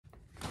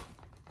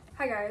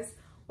Hi guys,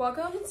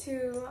 welcome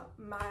to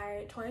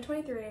my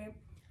 2023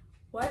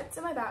 What's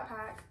in My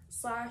Backpack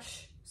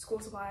 / school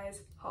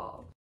supplies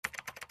haul.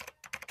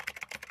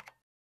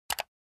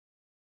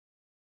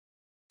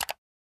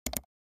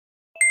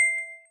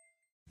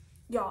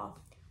 Y'all,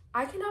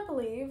 I cannot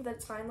believe that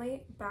it's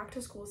finally back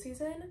to school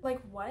season. Like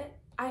what?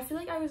 I feel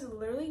like I was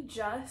literally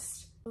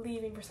just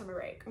leaving for summer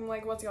break. I'm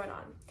like, what's going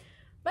on?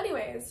 But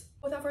anyways,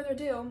 without further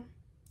ado,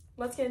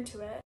 let's get into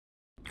it.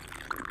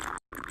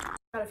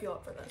 Gotta feel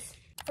up for this.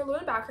 For a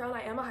little bit of background,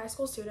 I am a high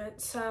school student,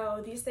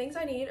 so these things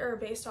I need are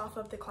based off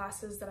of the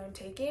classes that I'm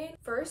taking.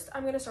 First,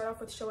 I'm going to start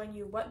off with showing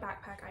you what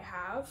backpack I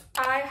have.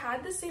 I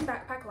had the same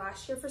backpack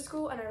last year for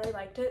school and I really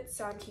liked it,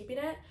 so I'm keeping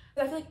it.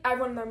 I feel like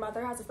everyone and their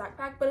mother has this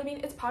backpack, but I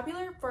mean, it's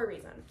popular for a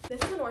reason. This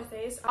is the North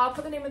Face. I'll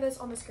put the name of this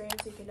on the screen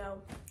so you can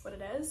know what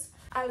it is.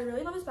 I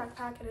really love this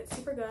backpack and it's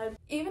super good.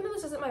 Even though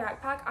this isn't my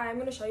backpack, I am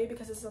going to show you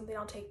because this is something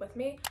I'll take with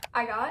me.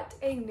 I got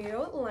a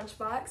new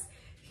lunchbox.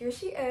 Here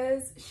she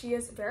is. She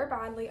is Vera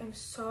Bradley. I'm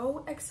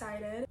so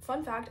excited.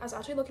 Fun fact, I was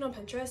actually looking on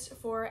Pinterest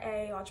for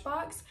a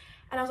lunchbox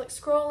and I was like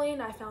scrolling.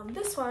 I found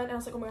this one and I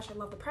was like, oh my gosh, I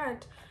love the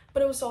print,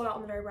 but it was sold out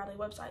on the Vera Bradley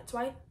website. So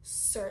I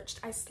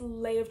searched, I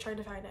slaved trying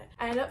to find it.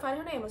 I ended up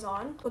finding her on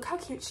Amazon. Look how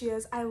cute she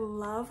is. I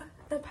love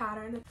the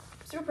pattern.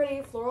 Super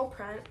pretty floral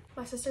print.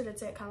 My sister did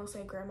say it kind of looks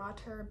like a grandma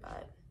to her,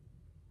 but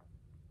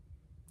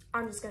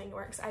I'm just gonna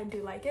ignore it because I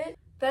do like it.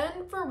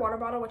 Then for a water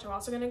bottle, which I'm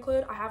also going to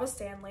include, I have a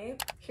Stanley.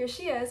 Here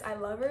she is. I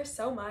love her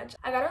so much.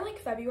 I got her like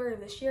February of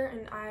this year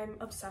and I'm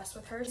obsessed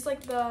with her. She's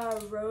like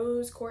the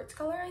rose quartz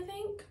color, I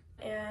think.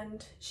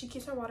 And she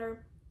keeps my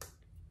water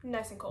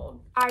nice and cold.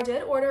 I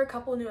did order a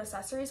couple new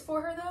accessories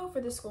for her though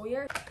for the school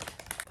year.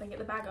 If I get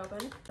the bag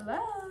open.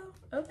 Hello,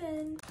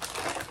 open.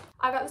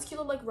 I got this cute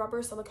little like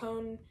rubber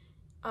silicone,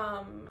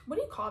 what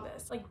do you call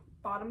this? Like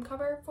bottom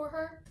cover for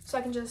her. So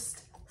I can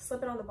just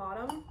slip it on the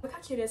bottom. Look how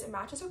cute it is. It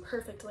matches her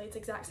perfectly. It's the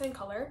exact same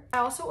color. I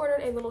also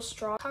ordered a little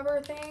straw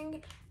cover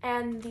thing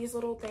and these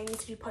little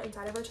things you put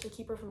inside of her to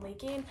keep her from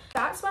leaking.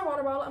 That's my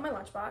water bottle and my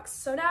lunchbox.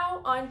 So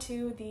now on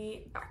to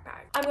the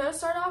backpack. I'm going to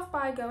start off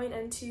by going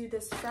into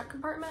this front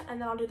compartment and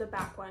then I'll do the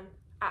back one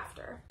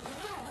after.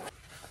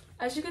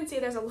 As you can see,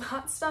 there's a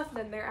lot stuffed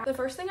in there. The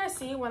first thing I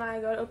see when I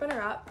go to open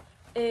her up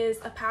is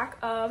a pack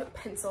of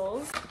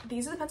pencils.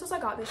 These are the pencils I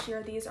got this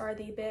year. These are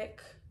the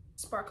Bic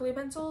sparkly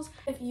pencils.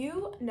 If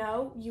you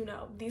know, you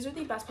know. These are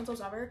the best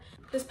pencils ever.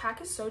 This pack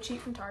is so cheap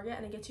from Target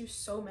and it gets you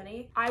so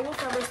many. I will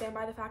forever stand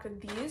by the fact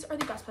that these are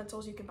the best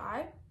pencils you can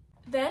buy.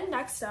 Then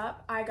next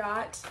up,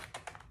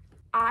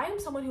 I am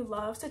someone who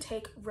loves to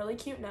take really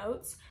cute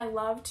notes. I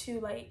love to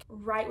like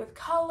write with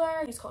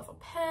color, use colorful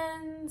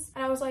pens.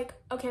 And I was like,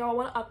 okay, well, I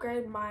want to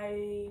upgrade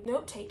my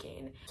note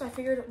taking. So I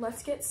figured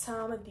let's get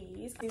some of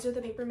these. These are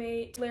the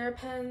Papermate Flare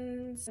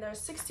pens. And there's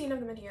 16 of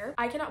them in here.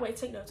 I cannot wait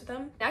to take notes with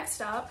them.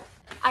 Next up,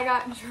 I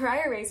got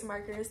dry erase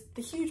markers,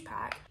 the huge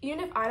pack.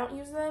 Even if I don't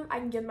use them, I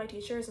can give them my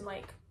teachers and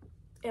like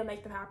it'll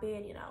make them happy,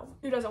 and you know,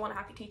 who doesn't want a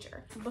happy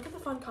teacher? Look at the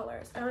fun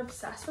colors. I'm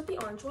obsessed with the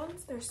orange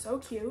ones. They're so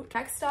cute.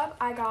 Next up,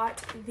 I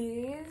got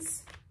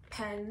these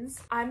pens.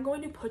 I'm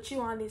going to put you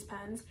on these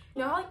pens.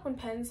 You know how like when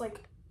pens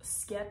like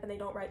skip and they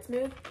don't write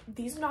smooth?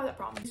 These are not that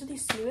problem. These are the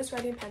smoothest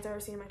writing pens I've ever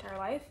seen in my entire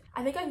life.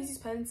 I think I've used these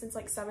pens since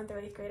like 7th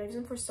or 8th grade. I've used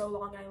them for so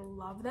long and I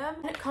love them.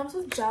 And it comes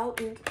with gel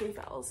ink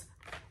refills.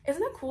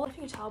 Isn't that cool? If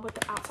you can tell, but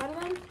the outside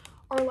of them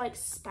are like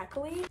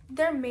speckly.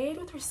 They're made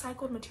with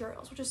recycled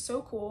materials, which is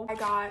so cool. I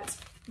got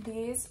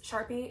these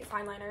Sharpie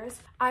fine liners.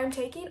 I'm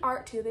taking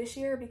art 2 this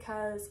year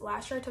because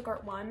last year I took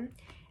art 1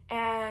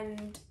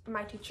 and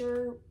my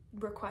teacher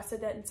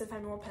requested that instead of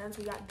having more pens,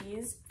 we got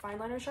these fine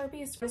liner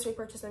Sharpies. I just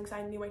repurchased them because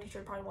I knew my teacher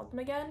would probably want them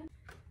again.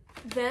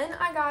 Then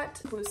I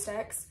got glue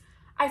sticks.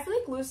 I feel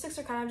like glue sticks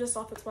are kind of just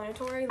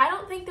self-explanatory. I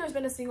don't think there's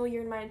been a single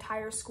year in my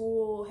entire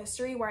school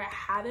history where I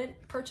haven't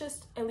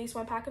purchased at least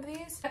one pack of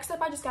these. Next up,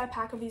 I just got a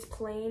pack of these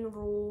plain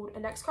ruled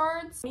index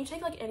cards. When you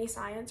take like any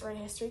science or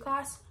any history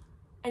class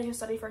and you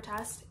study for a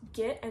test,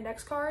 get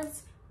index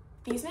cards.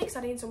 These make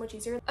studying so much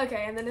easier.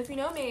 Okay, and then if you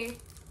know me,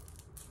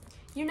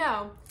 you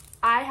know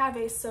I have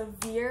a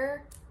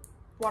severe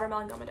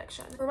watermelon gum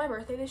addiction. For my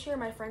birthday this year,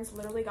 my friends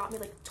literally got me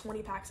like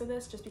 20 packs of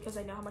this just because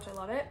they know how much I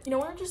love it. You know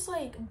when you're just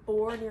like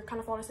bored and you're kind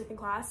of falling asleep in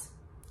class?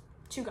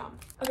 Chew gum.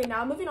 Okay,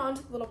 now moving on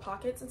to the little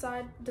pockets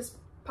inside this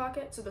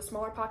pocket. So the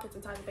smaller pockets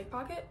inside the big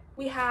pocket.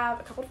 We have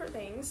a couple different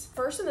things.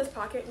 First in this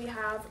pocket, we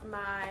have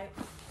my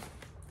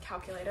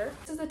calculator.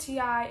 This is the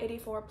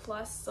TI-84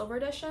 Plus Silver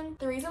Edition.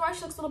 The reason why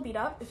she looks a little beat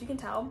up, if you can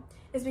tell,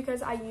 is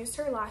because I used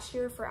her last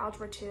year for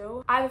Algebra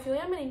 2. I have a feeling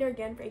I'm gonna need her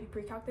again for AP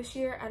Pre-Calc this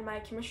year, and my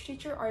chemistry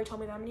teacher already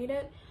told me that I'm gonna need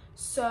it.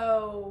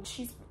 So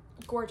she's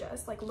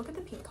gorgeous. Like, look at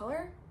the pink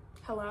color.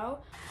 Hello.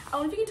 I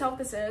don't know if you can tell what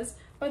this is,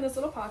 but in this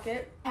little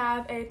pocket, I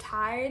have a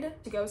Tide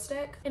to-go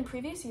stick. In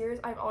previous years,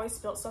 I've always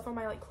spilled stuff on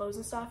my like clothes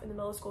and stuff in the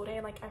middle of school day,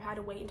 and like I've had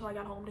to wait until I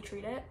got home to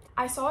treat it.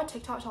 I saw a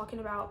TikTok talking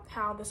about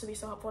how this would be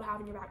so helpful to have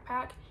in your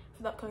backpack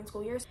for the upcoming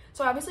school years.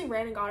 So I obviously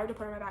ran and got her to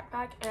put in my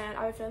backpack, and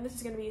I have a feeling this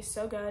is gonna be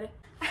so good.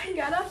 I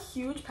got a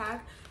huge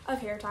pack of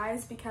hair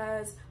ties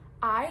because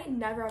I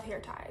never have hair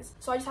ties,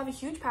 so I just have a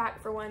huge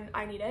pack for when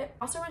I need it.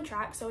 I also run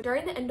track, so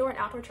during the indoor and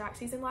outdoor track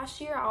season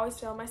last year, I always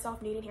found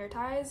myself needing hair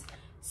ties.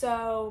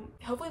 So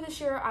hopefully this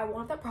year I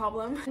won't have that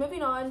problem.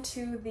 Moving on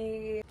to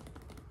the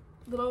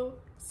little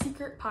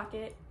secret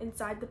pocket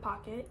inside the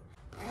pocket.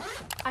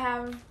 I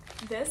have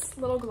this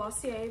little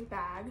Glossier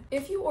bag.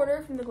 If you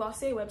order from the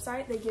Glossier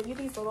website, they give you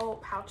these little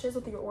pouches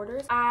with your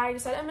orders. I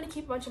decided I'm gonna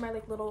keep a bunch of my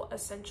like little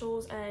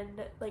essentials and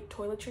like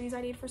toiletries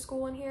I need for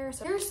school in here.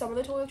 So here's some of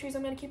the toiletries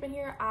I'm gonna keep in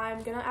here.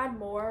 I'm gonna add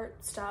more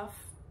stuff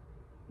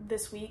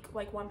this week,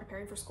 like while I'm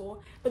preparing for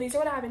school. But these are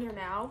what I have in here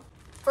now.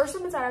 First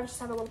one inside, I just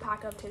have a little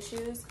pack of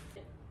tissues.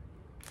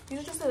 These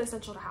are just an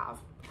essential to have.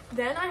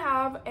 Then I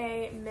have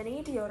a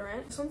mini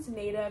deodorant. This one's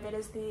Native. It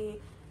is the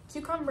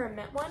cucumber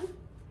mint one.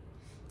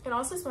 It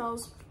also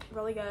smells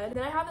really good.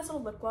 Then I have this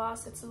little lip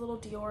gloss. It's a little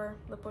Dior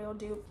lip oil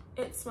dupe.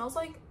 It smells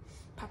like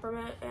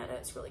peppermint and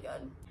it's really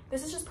good.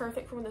 This is just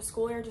perfect for when the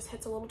school air just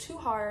hits a little too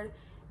hard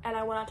and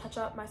I want to touch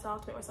up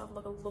myself to make myself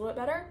look a little bit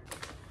better.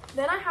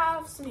 Then I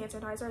have some hand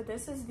sanitizer.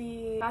 This is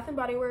the Bath &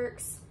 Body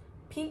Works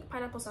Pink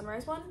Pineapple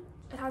Sunrise one.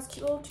 It has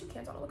cute little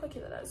toucans on it. Look how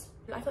cute that is.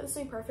 I feel like this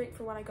would be perfect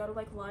for when I go to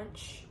like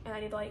lunch and I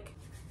need like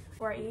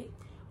where I eat,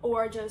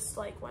 or just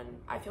like when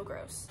I feel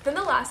gross. Then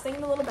the last thing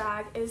in the little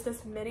bag is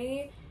this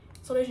mini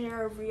Sol de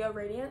Janeiro Rio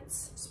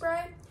Radiance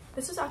spray.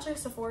 This is actually a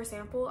Sephora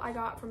sample I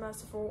got from a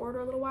Sephora order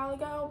a little while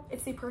ago.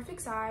 It's the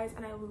perfect size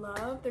and I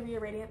love the Rio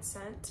Radiance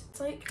scent. It's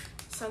like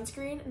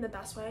sunscreen in the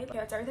best way. Okay,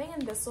 that's everything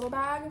in this little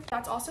bag.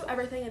 That's also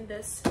everything in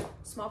this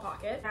small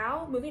pocket.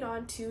 Now moving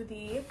on to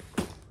the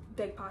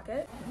big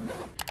pocket.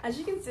 As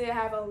you can see, I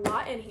have a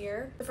lot in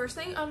here. The first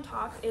thing on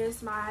top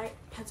is my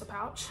pencil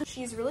pouch.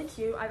 She's really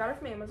cute. I got her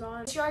from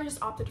Amazon. This year I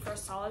just opted for a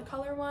solid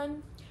color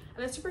one.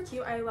 And it's super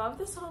cute. I love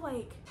this little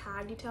like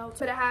tag detail.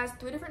 But it has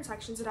 3 different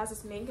sections. It has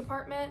this main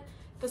compartment,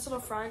 this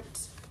little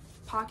front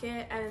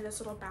pocket, and this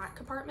little back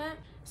compartment.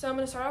 So I'm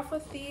going to start off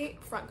with the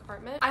front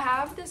compartment. I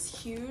have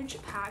this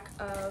huge pack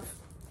of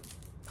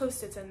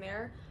Post-its in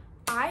there.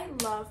 I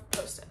love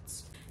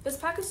Post-its. This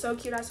pack is so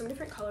cute. It has so many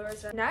different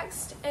colors.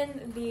 Next,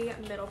 in the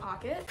middle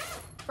pocket,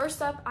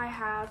 first up, I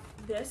have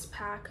this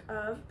pack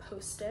of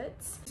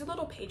Post-its. These are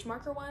little page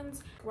marker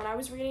ones. When I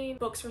was reading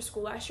books for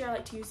school last year, I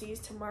like to use these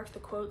to mark the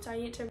quotes I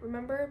need to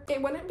remember.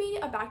 It wouldn't be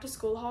a back to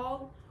school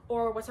haul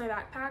or what's my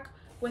backpack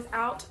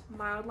without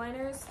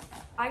Mildliners.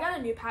 I got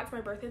a new pack for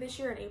my birthday this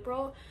year in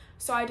April,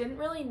 so I didn't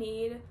really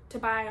need to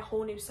buy a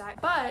whole new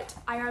set, but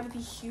I got the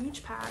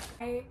huge pack.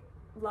 I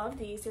love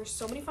these. There's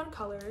so many fun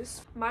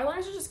colors.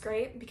 Mildliners are just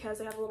great because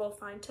they have a little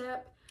fine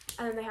tip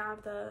and then they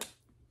have the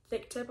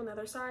thick tip on the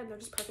other side and they're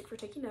just perfect for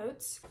taking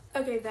notes.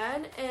 Okay,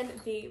 then in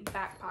the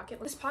back pocket,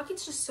 this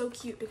pocket's just so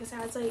cute because it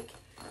has like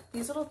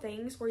these little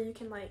things where you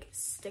can like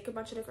stick a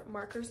bunch of different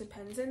markers and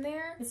pens in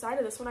there. Inside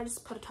of this one, I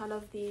just put a ton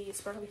of the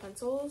sparkly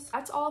pencils.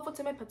 That's all of what's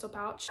in my pencil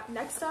pouch.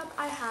 Next up,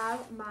 I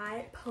have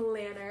my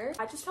planner.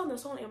 I just found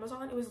this one on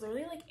Amazon. It was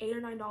literally like $8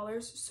 or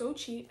 $9, so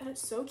cheap, and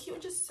it's so cute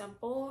and just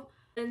simple.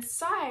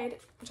 Inside,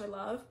 which I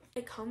love,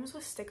 it comes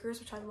with stickers,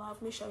 which I love.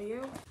 Let me show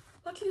you.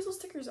 Look how these little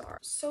stickers are.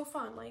 So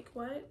fun. Like,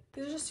 what?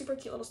 These are just super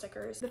cute little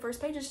stickers. The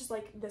first page is just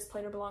like, this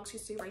planner belongs to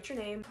you, so you write your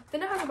name.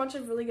 Then it has a bunch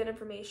of really good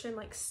information,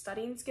 like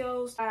studying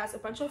skills. It has a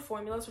bunch of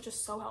formulas, which is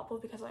so helpful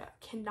because I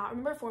cannot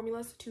remember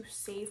formulas to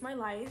save my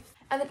life.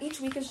 And then each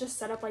week is just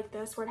set up like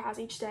this, where it has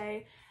each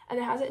day, and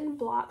it has it in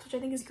blocks, which I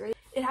think is great.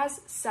 It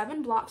has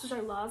 7 blocks, which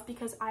I love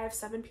because I have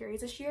 7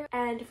 periods this year.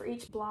 And for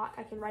each block,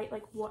 I can write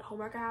like what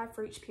homework I have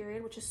for each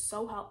period, which is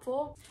so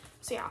helpful.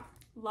 So yeah,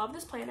 love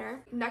this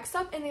planner. Next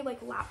up in the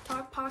like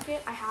laptop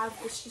pocket, I have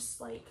this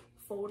just like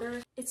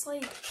folder. It's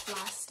like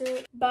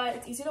plastic, but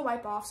it's easy to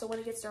wipe off. So when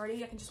it gets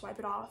dirty, I can just wipe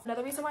it off.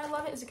 Another reason why I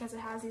love it is because it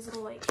has these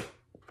little like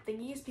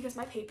thingies, because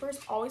my papers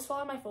always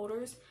fall in my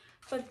folders,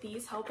 but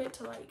these help it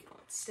to like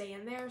stay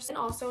in there. And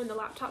also in the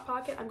laptop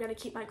pocket, I'm going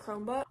to keep my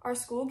Chromebook. Our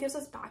school gives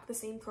us back the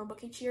same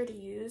Chromebook each year to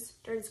use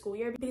during the school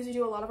year because we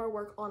do a lot of our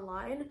work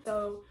online.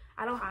 So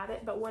I don't have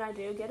it, but when I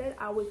do get it,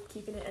 I will be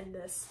keeping it in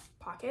this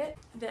pocket.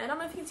 Then I don't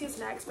know if you can see this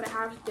next, but I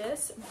have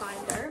this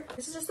binder.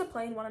 This is just a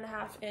plain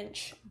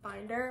 1.5-inch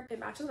binder. It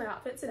matches my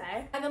outfit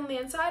today. And then on the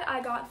inside,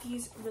 I got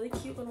these really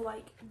cute little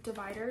like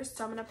dividers.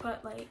 So I'm going to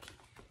put like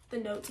the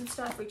notes and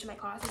stuff for each of my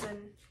classes in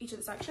each of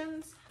the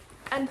sections.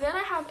 And then I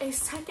have a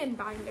second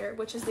binder,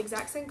 which is the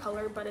exact same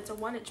color, but it's a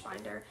 1-inch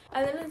binder.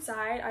 And then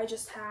inside, I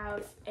just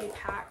have a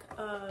pack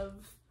of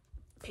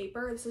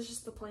paper. This is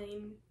just the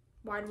plain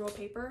wide roll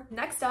paper.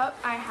 Next up,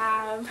 I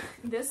have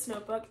this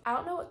notebook. I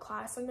don't know what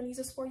class I'm going to use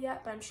this for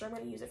yet, but I'm sure I'm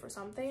going to use it for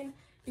something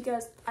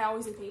because I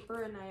always need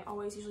paper and I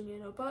always usually need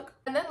a notebook.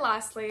 And then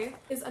lastly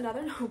is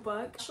another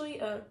notebook, actually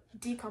a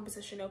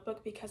decomposition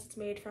notebook because it's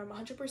made from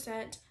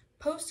 100%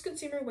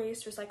 post-consumer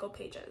waste recycled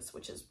pages,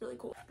 which is really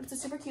cool. It's a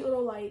super cute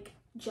little like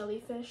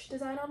jellyfish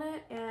design on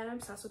it and I'm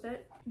obsessed with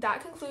it.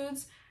 That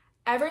concludes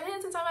everything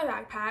that's inside my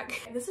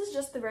backpack. This is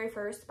just the very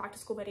first back to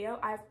school video.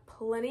 I have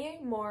plenty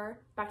more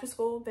back to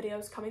school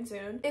videos coming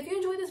soon. If you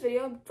enjoyed this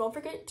video, don't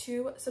forget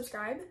to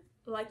subscribe,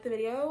 like the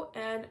video,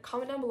 and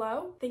comment down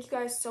below. Thank you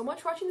guys so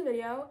much for watching the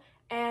video,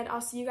 and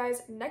I'll see you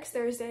guys next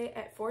Thursday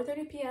at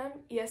 4:30 p.m.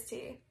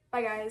 EST.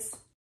 Bye guys.